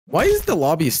Why is the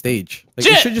lobby a stage? Like,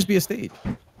 it should just be a stage.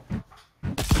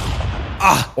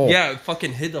 Ah, yeah,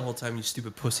 fucking hid the whole time, you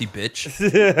stupid pussy bitch.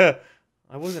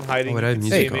 I wasn't hiding. Oh, You I have can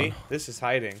music see me. on. This is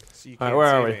hiding, so you All can't right, where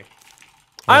see are we? me.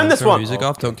 I'm this Turn one. Music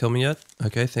off. Don't kill me yet.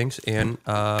 Okay, thanks. And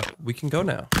we can go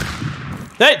now.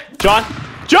 Hey, John!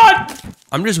 John!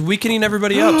 I'm just weakening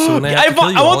everybody up. So when I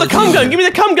want the cum gun. Give me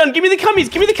the cum gun. Give me the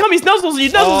cummies. Give me the cummies. Nuzzles you.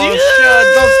 Nuzzles you.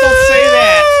 Don't say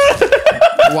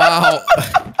that. Wow.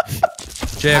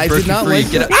 Jam, I birth did not free.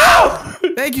 like Get that.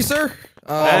 it. Ow! Thank you, sir.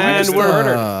 And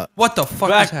we're What the fuck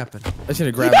just happened? I just need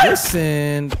to grab this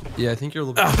and. Yeah, I think you're a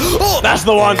little bit. That's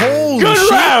the one. Holy Good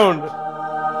shit. round.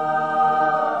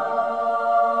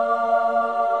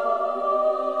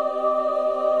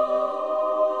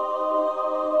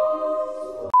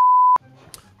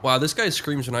 Wow, this guy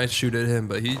screams when I shoot at him,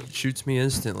 but he shoots me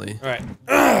instantly. All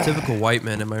right. Typical white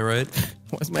man, am I right?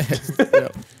 Why's my head sticking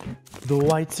out? The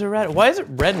whites are red. Why is it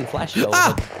red and flashy?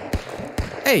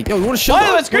 Hey, yo, you want to show?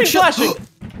 Why is the screen flashing?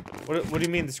 What do you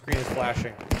mean the screen is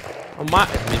flashing? Oh my!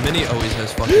 I mean, Minnie always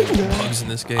has fucking bugs in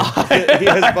this game. He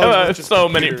has bugs with just So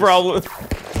many computers. problems.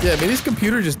 Yeah, maybe his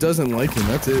computer just doesn't like him.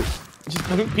 That's it. Just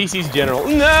PC's general.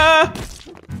 Nah.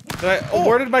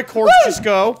 Where did my corpse just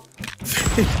go?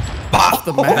 Off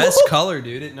the map. Best color,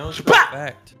 dude. It knows for a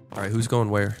fact. All right, who's going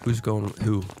where? Who's going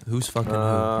who? Who's fucking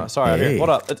who? Sorry. Hey. Here. What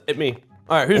up? It's me.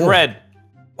 All right. Who's red?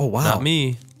 Oh wow. Not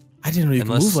me. I didn't know you could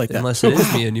move like that. Unless it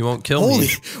is me and you won't kill Holy.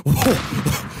 me. Whoa.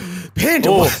 Panda.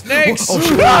 Oh, snakes. Oh,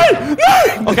 shit.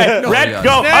 Okay, No. red, yeah.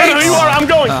 go. I don't know who you are. I'm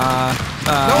going.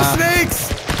 No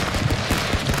snakes.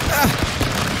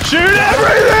 Shoot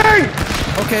everything.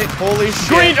 Okay. Holy shit.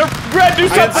 Green or red, do I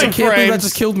something. can't believe that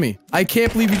just killed me. I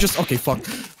can't believe you just. Okay, fuck.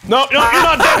 No, you're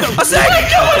not dead. A snake.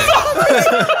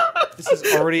 This is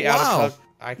already out Wow. of touch.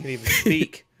 I can even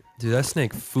speak. Dude, that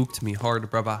snake fooked me hard,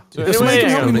 brava. Dude, Yo, somebody can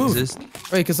help me Don't move. exist.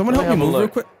 Wait, can someone help me have a move real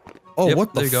look. quick? Oh, Yep,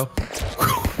 what the? there you go.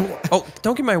 Oh,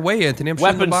 don't get my way, Anthony. I'm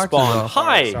shooting the Weapon boxes spawn. off.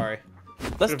 Hi. Sorry.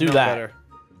 Let's Should've do known that. better.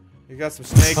 You got some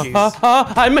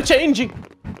snakies. I'm a changing.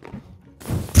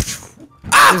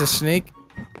 There's a snake.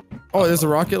 Oh, there's a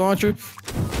rocket launcher.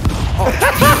 Oh.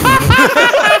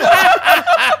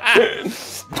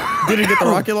 Did he get the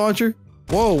rocket launcher?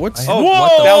 Whoa, what's? Oh, Whoa,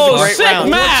 what the that was a fuck? great sick round.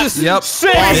 map. Yep.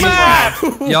 Sick Any- map.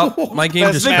 Yup, my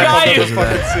game just Best the cracked guy up who because of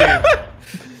that. Fucking scene.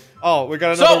 Oh, we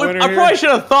got another So winner I here. probably should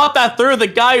have thought that through. The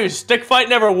guy whose stick fight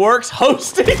never works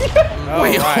hosting. Oh,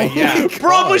 Wait, right, holy yeah.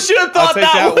 Probably should have I'll thought take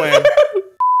that that.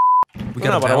 win. We No,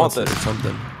 gotta but I want balance it or this.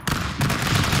 something.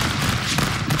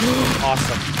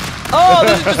 Awesome. Oh,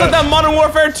 this is just like that Modern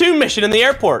Warfare 2 mission in the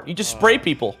airport. You just spray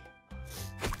people.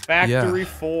 Factory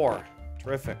 4.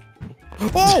 Terrific.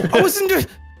 Oh, I was in the.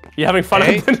 You having fun,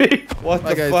 Hey. Anthony? What Hi,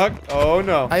 the guys. fuck? Oh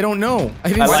no. I don't know. I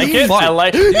didn't I like see it. Fuck. I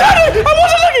like. I wasn't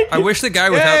looking. I wish the guy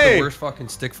without Hey. the worst fucking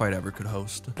stick fight ever could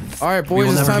host. All right, boys,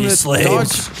 will it's never time be to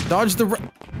slaves. dodge the.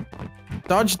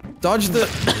 Dodge the. Dodge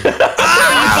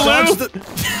the.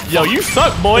 Yo, you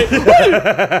suck, boy.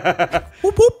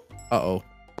 Whoop whoop. Uh-oh.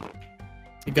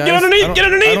 Hey, guys, Get underneath, I don't- get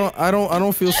underneath. I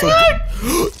don't feel so good.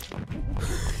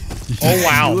 Oh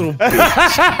wow. You little I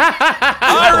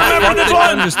remember The this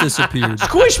gun one. just disappeared.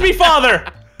 Squish me, father.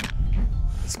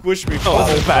 Squish me. Oh,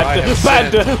 bad,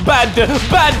 bad,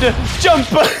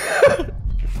 jump.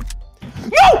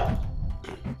 No.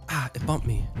 Ah, it bumped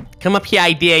me. Come up here,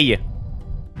 I dare you. Dude,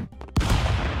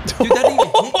 that didn't even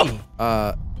hit me.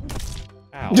 Ow.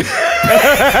 All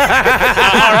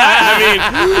right,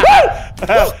 I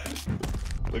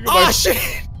Look at Oh my shit!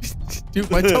 Dude,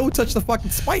 my toe touched the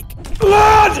fucking spike. mean,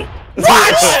 what?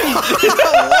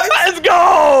 Let's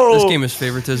go. This game is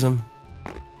favoritism.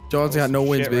 John's got no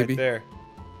wins, shit baby. right there.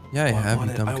 Yeah, I have,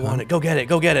 you dumb I cunt. want it. Go get it.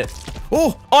 Go get it.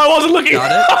 Oh, Oh, I wasn't looking.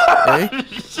 Got it?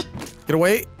 hey, get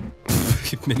away!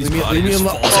 Minnie's Leave me, body leave me just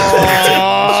alone. falls.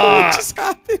 What just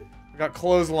happened? We got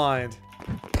clotheslined.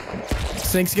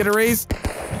 Snakes get a raise.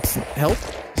 Help?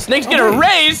 Snakes get a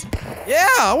raise. Yeah,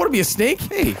 I want to be a snake.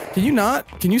 Hey, can you not?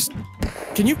 Can you?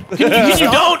 Can you? Can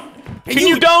you don't? Can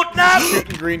you don't? Nah.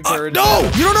 Shooting green birds. No,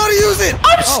 you don't know how to use it.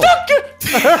 I'm stuck.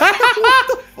 What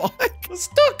the fuck?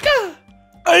 Stuck.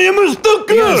 I am a stuck.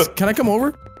 Hey, guys, can I come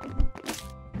over?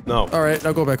 No. All right,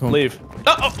 now go back home. Leave.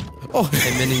 Oh, Oh,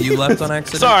 And Minnie, you left on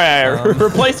accident? sorry, I Um,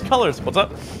 replaced colors. What's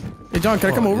up? hey John,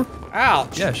 can I come over?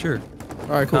 Ouch. Yeah, sure. All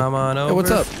right, cool. Come on over. Hey, what's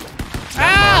up?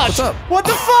 Ouch. What's up? What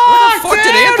the fuck? Fuck did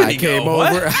dude? Anthony I came go?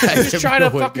 over. What? I Just have trying to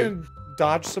no idea. fucking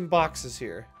dodge some boxes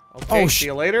here. Okay, Oh, see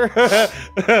you later.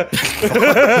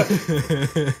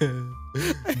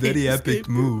 Very epic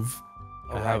move.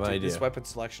 Oh, I have dude, an idea. This weapon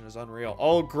selection is unreal.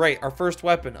 Oh, great. Our first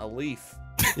weapon, a leaf.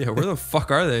 Yeah, where the fuck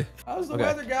are they? How's the Okay.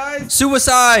 weather, guys?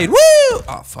 Suicide! Woo!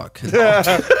 Oh, fuck. I was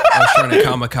trying to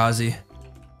kamikaze.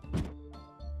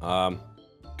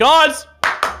 Gods!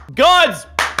 Gods!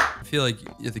 I feel like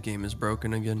the game is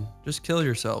broken again. Just kill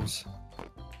yourselves.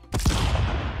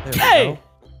 There we Hey! go.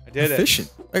 I did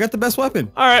Efficient. I got the best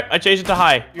weapon. All right, I changed it to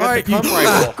high. You got Alright, the cum you-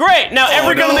 rifle. Great. Now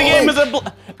every gun in the game is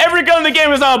every gun in the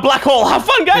game is a black hole. Have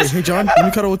fun, Hey, guys. hey, John, let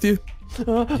me cuddle with you.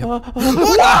 No!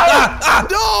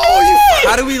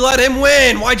 How do we let him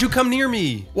win? Why'd you come near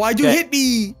me? Why'd you hit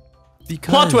me?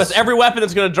 Because Plot twist: every weapon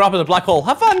that's gonna drop in the black hole.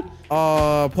 Have fun.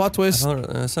 Plot twist.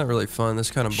 That's not really fun.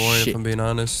 That's kind of boring, Shit. if I'm being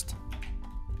honest.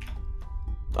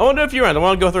 I want to do a few rounds. I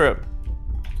want to go through it.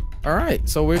 All right,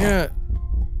 so we're gonna.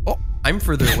 I'm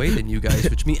further away than you guys,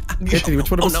 which means Anthony,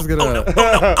 which one of us is gonna?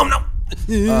 Oh no!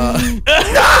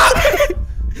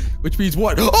 Which means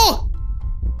what? Oh!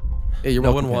 Hey, you're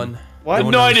No welcome, one won. What? No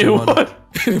one No knows idea who won. what.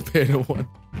 Panda won.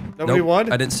 Nobody Nope,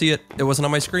 won? I didn't see it. It wasn't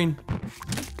on my screen.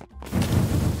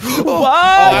 What? Oh,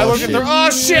 I looked at shit. their. Oh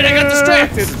shit! I got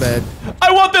distracted. This is bad.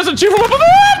 I want this achievement weapon.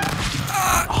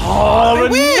 Oh,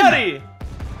 nutty.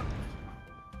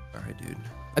 All right, dude.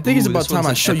 I think it's Ooh, about this time one's I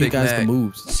an show you epic guys the mag.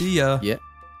 moves. See ya. Yeah.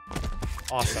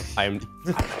 Awesome. I'm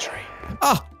the tree.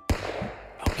 Ah.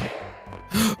 Okay.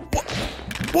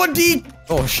 1D.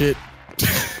 Oh shit.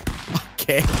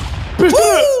 Okay.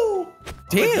 Woo!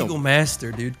 Damn. Eagle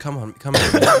Master, dude. Come on, come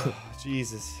on.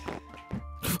 Jesus.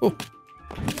 Oh.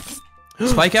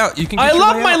 Spike out. You can. Get I your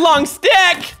love way my out. long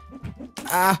stick.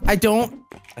 I don't.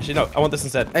 Actually, no. I want this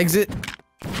instead. Exit.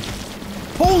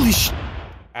 Holy sh.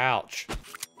 Ouch.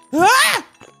 Ah!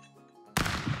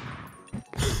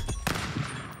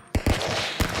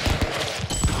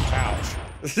 Ouch.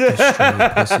 Pussy.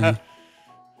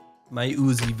 My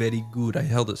Uzi very good. I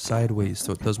held it sideways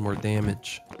so it does more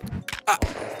damage.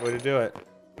 Way to do it.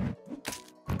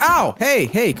 Ow! Hey,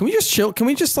 hey, can we just chill? Can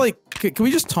we just like, can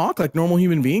we just talk like normal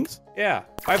human beings? Yeah.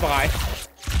 Bye bye.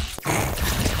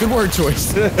 Good word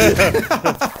choice. I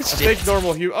think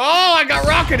normal human. Oh, I got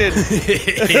rocketed.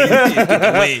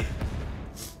 Wait.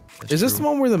 Is this the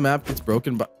one where the map gets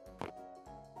broken by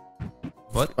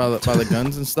What? the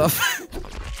guns and stuff?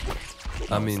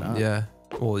 I mean, not. yeah.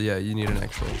 Well, yeah, you need an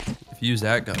actual. If you use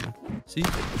that gun. See?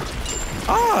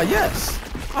 Ah, yes.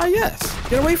 Ah, yes.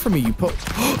 Get away from me, you po-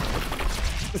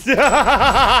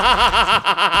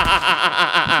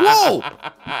 Whoa!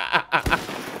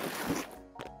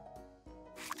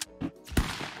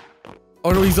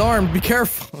 Oh no, he's armed. Be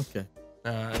careful. Okay.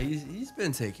 He's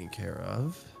been taken care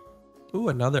of. Ooh,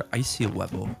 another icy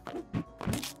level.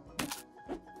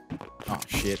 Oh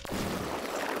shit.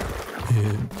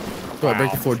 Go ahead,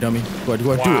 break the floor, dummy. Go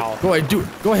ahead, do Wow. it. Go ahead, do it.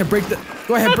 Go ahead, break the.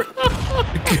 Go ahead, break.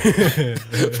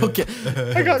 Okay.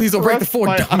 I got Please don't break the crushed floor,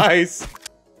 by dummy. ice.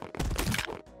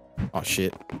 Oh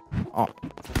shit. Oh.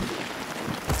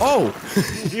 Oh.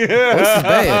 Yeah. This is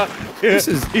bad. This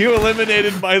is. You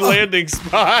eliminated my landing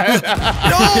spot. No.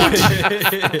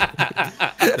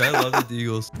 I love the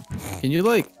Deagles. Can you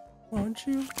like? Won't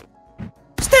you?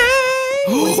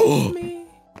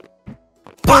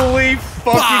 Holy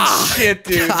fucking shit,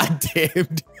 dude. God damn.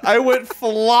 Dude. I went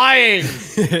flying.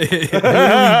 Mach 7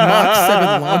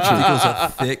 launcher. Deagles a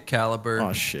thick caliber.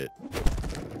 Oh shit.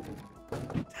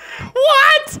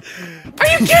 What? Are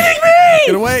you kidding me?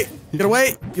 Get away. Get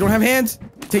away. You don't have hands.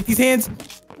 Take these hands.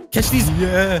 Catch these.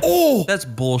 Yeah. Oh. That's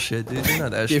bullshit, dude. You're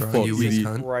not that Get strong, you fucked, weak idiot.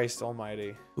 cunt. Christ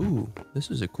almighty. Ooh,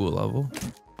 this is a cool level.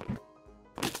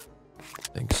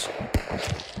 Thanks.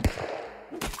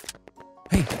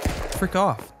 Hey, frick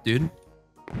off, dude.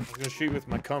 I was gonna shoot with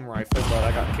my cum rifle, but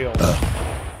I got killed.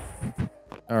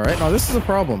 All right. Now this is a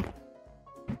problem.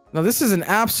 Now this is an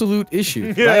absolute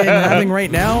issue that I am having right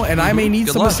now, and I may need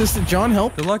Good some luck. assistance. John,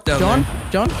 help. Good luck down John,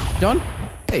 there. John.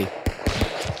 Hey,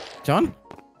 John.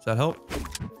 Does that help?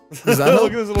 Does that Look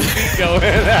help? at his little feet going.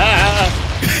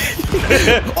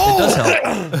 Oh, Does help.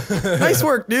 nice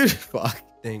work, dude. Fuck.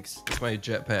 Thanks. It's my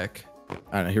jetpack. All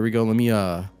right, here we go. Let me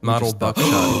Model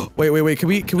buckshot. Wait. Can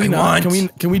we I not?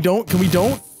 want. Can we don't?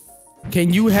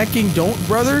 Can you hecking don't,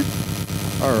 brother?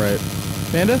 All right,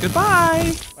 Panda.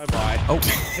 Goodbye. Bye bye. Oh,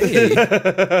 hey.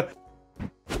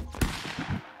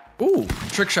 Ooh.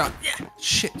 Trick shot. Yeah.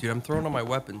 Shit, dude. I'm throwing all my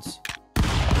weapons.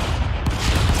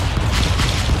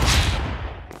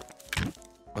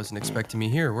 Wasn't expecting me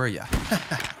here, were ya?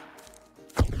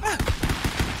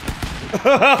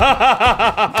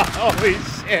 Holy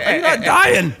shit. I'm not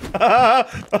dying.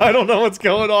 I don't know what's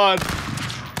going on.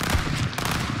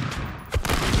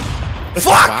 Fuck!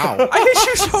 Wow. I hit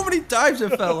you so many times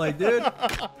it felt like, dude.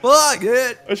 Fuck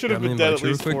it. I should have Grab been me dead my at true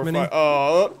least quick 4 or mini. 5.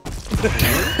 Oh.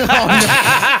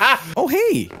 Oh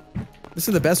hey, this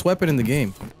is the best weapon in the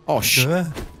game. Oh sh.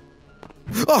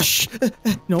 Oh sh.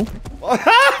 No.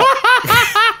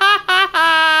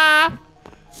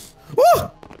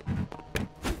 Woo!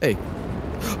 Hey.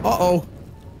 Uh-oh.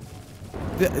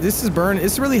 This is burning.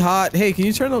 It's really hot. Hey, can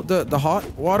you turn the hot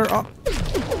water off?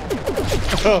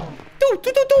 Oh,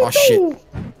 shit.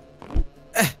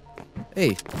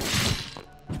 Hey.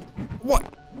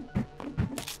 What?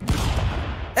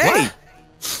 Hey!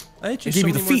 I hit you gave so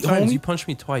you the many feet, more times. homie. You punched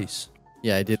me twice.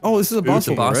 Yeah, I did. Oh, this is a boss It's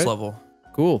a boss right? level.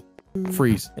 Cool.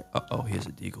 Freeze. Uh-oh, he has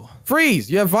a deagle.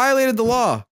 Freeze! You have violated the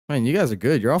law. Man, you guys are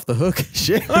good. You're off the hook.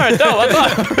 Shit. All right, no, let's go.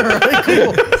 All right,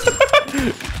 cool.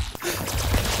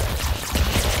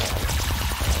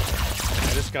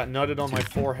 I just got nutted on my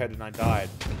forehead and I died.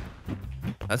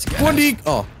 That's gas. One deek.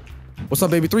 Oh. What's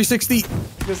up, baby? 360.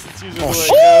 This is usually Oh, the way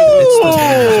shit. it It's goes. the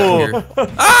damage out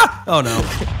here. Ah! Oh no.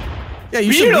 Yeah,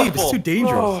 you should leave. It's Beautiful. too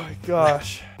dangerous. Oh my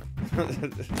gosh.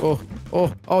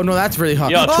 Oh, no, that's really hot.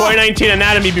 Yo, Ah! 2019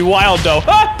 anatomy be wild though.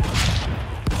 Ah!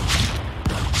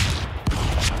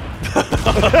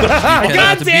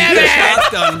 God damn it!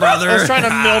 Shotgun, brother. I was trying to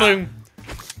melt him.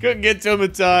 Couldn't get to him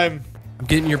in time. I'm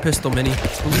getting your pistol, Minnie.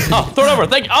 Oh, throw it over.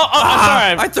 Thank you. Oh,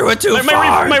 I'm sorry. I threw it too my,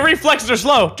 far. my reflexes are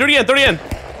slow. Throw it in. Throw it in.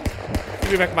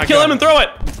 Give me back my Kill gun. him and throw it.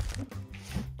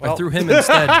 I threw him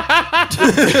instead.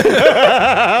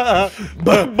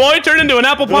 Boy turned into an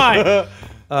apple pie.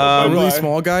 A really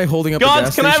small guy holding up a Gods,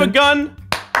 gas can I have a station. gun?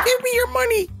 Give me your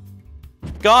money.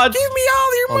 God. Give me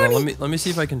all your Hold on, money. let me see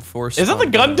if I can force. Is that the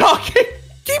gun talking?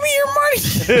 Give me your money.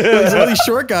 He's a really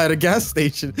short guy at a gas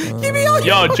station. Give me all your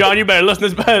Yo, money. John, you better listen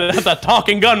to this. That's a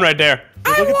talking gun right there.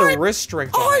 Dude, look at want the wrist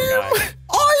strength on All that your, guy.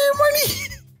 all your money.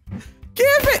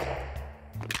 Give it.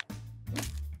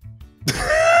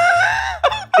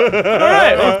 All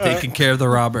right. Taking care of the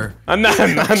robber. I'm not.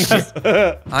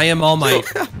 I am All Might.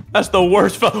 That's the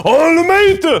worst.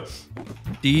 All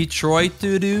Detroit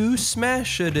to do,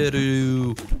 smash it to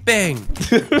do, bang.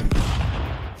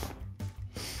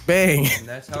 Bang. And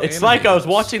that's how It's like I was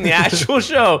watching the actual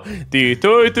show. Do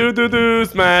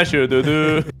smash it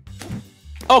do.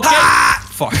 Okay.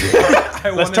 Fuck.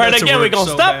 Let's try it again. We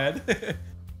gonna stop.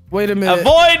 Wait a minute.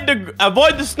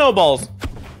 Avoid the snowballs.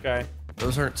 Okay.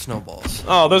 Those aren't snowballs.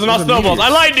 Oh, those are not Those are snowballs. I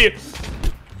meteors. lied to you.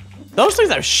 Those things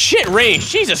have shit range.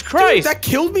 Jesus Dude, Christ. that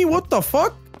killed me. What the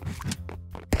fuck?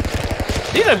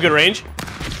 These have good range.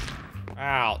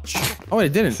 Ouch. Oh,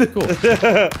 it didn't. Cool.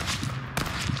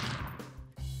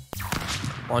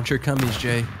 Launch your cummies,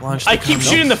 Jay. Launch the I keep cummies.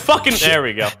 shooting the fucking. There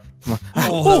we go.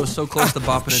 Oh, that was so close to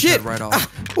bopping his Shit. head right off.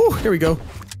 Ooh, here we go.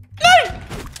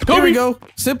 Kobe. Here we go.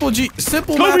 Simple Kobe.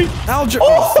 math algebra.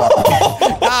 Oh,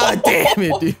 fuck. God damn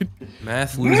it, dude.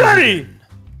 Math loser. Nutty.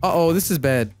 Uh-oh, this is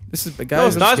bad. This is guys. No,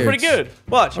 it's I'm not. It's scared. pretty good.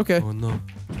 Watch. Okay. Oh no. All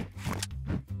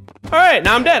right,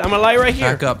 now I'm dead. I'm gonna lie right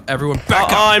here. Back up, everyone. Back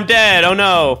Oh, up. I'm dead. Oh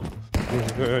no.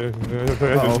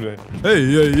 Uh-oh.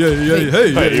 Hey.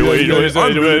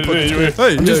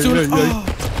 I'm just doing. Oh.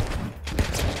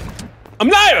 I'm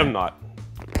not. I'm not.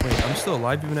 Wait, I'm still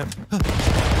alive even at.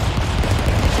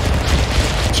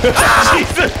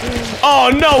 Jesus. Oh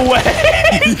no way.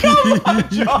 Come on,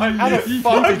 John. How the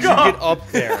fuck did you get up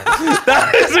there?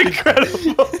 That is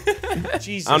incredible.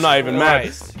 Jesus I'm not even mad.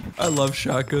 Christ. I love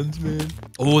shotguns, man.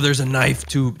 Oh, there's a knife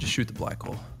too. Just shoot the black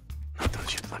hole. Don't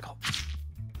shoot the black hole.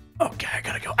 Okay, I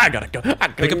gotta go. I gotta go.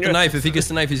 Pick up the knife. If he gets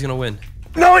the knife, he's gonna win.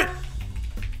 No, wait.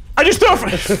 I just threw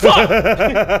it.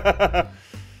 Fuck.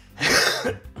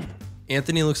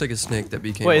 Anthony looks like a snake that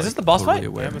became. Wait, is this the boss fight?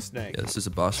 aware. I'm a snake. Yeah, this is a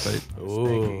boss fight.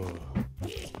 Ooh.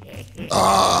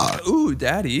 Ooh,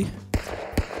 daddy.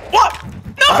 What?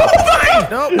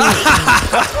 No. Nope.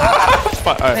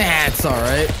 That's all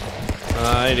right.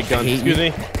 I need a gun. hate Excuse you.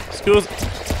 me. Excuse.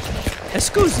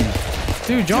 Excuse.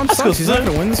 Dude, John sucks. He's not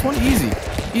gonna win this one. Easy.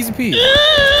 Easy peasy.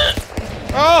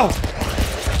 Oh!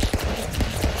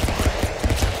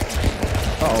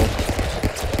 Uh-oh.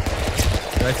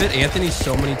 I've hit Anthony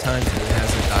so many times and he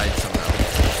hasn't died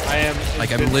somehow. I am.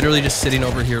 Like, I'm literally just sitting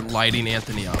over here lighting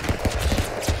Anthony up.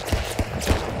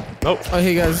 Nope. Oh,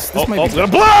 hey guys. This might be. Gonna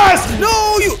blast!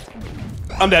 No, you.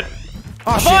 I'm dead.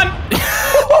 Oh, Fun.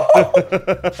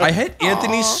 I hit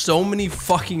Anthony so many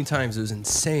fucking times. It was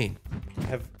insane. I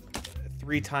have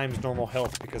 3 times normal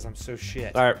health because I'm so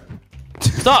shit. All right.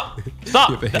 Stop. Stop.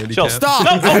 You have a handicap? Chill.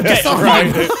 Stop. No, okay. Stop.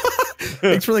 Right.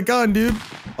 Thanks for the gun, dude.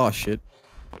 Oh shit.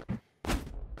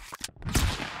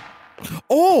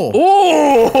 Oh.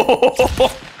 Ooh.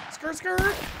 Skirt,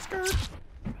 skirt, skirt.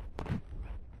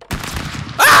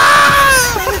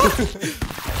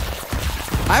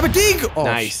 I have a dig. Oh,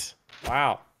 Nice.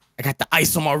 Wow. I got the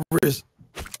ice on my wrist.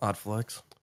 Odd flex.